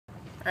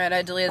Alright,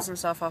 I deleted some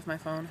stuff off my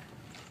phone.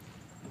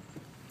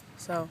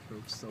 So. We're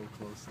so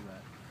close to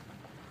that.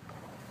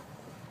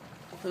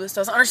 Lewis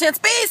doesn't understand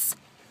space!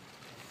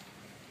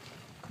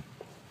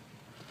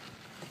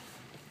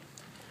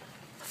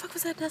 The fuck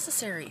was that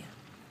necessary?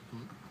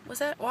 Was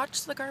that?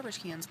 Watch the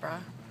garbage cans, brah.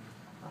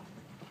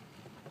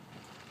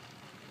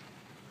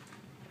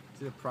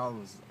 See, the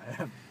problem is I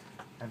have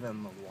it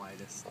on the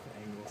widest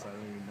angle, so I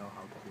don't even know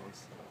how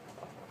close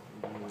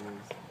it really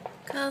is.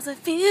 Cause it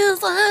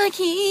feels like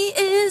he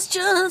is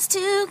just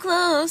too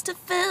close to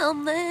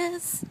film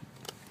this.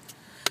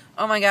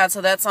 Oh my god,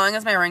 so that song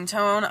is my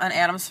ringtone on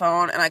Adam's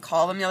phone, and I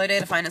called him the other day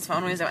to find his phone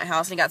when he was at my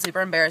house, and he got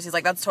super embarrassed. He's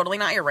like, that's totally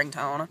not your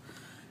ringtone.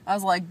 I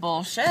was like,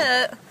 bullshit.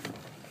 I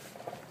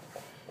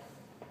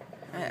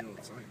don't know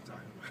what song you're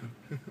talking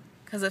about.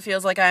 Because it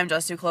feels like I am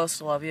just too close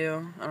to love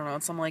you. I don't know,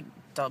 it's some like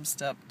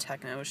dubstep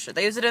techno shit.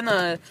 They used it in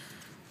the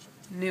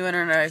new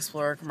Internet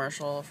Explorer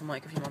commercial from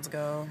like a few months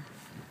ago.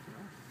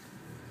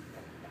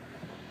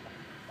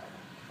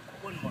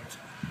 One more time.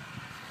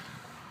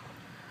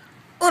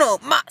 Uno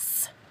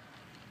mas.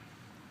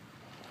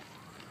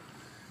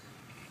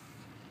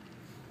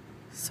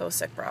 So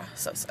sick, brah.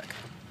 So sick.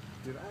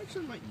 Dude, I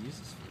actually might use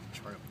this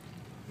for Charlie.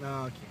 No,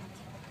 I can't.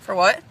 For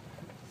what?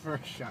 For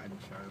a shot in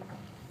Charlie.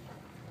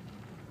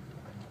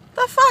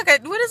 The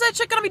fuck? What is that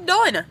shit gonna be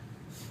doing?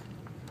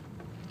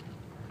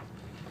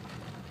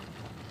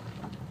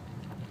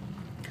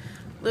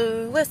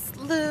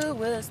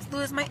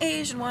 Lewis, my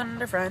Asian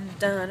wonder friend.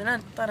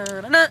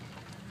 Da-na-na-na-na-na.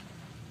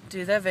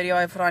 Dude, that video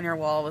I put on your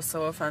wall was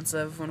so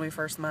offensive when we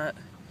first met.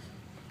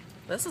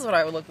 This is what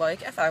I would look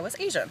like if I was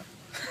Asian.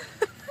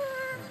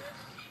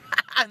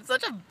 I'm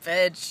such a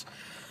bitch.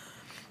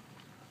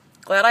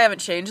 Glad I haven't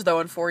changed, though,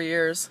 in 4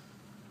 years.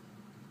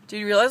 Do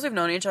you realize we've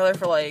known each other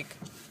for, like,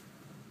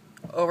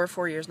 over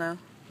 4 years now?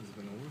 Has it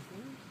been over for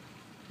you?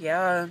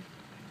 Yeah.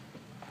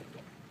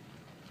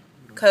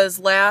 Because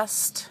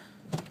last...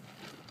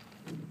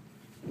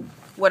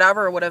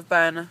 whatever would have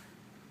been...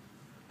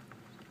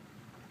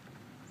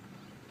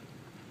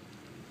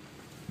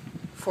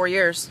 4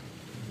 years.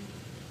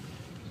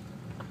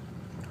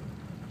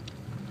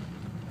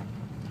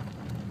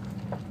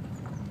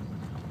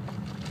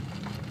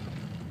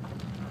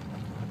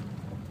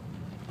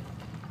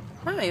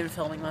 Why am I even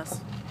filming this?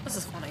 This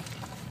is funny.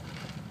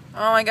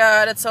 Oh my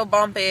god, it's so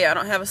bumpy. I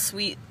don't have a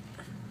sweet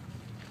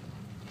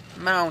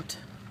mount.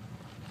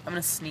 I'm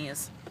gonna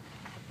sneeze,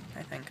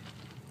 I think.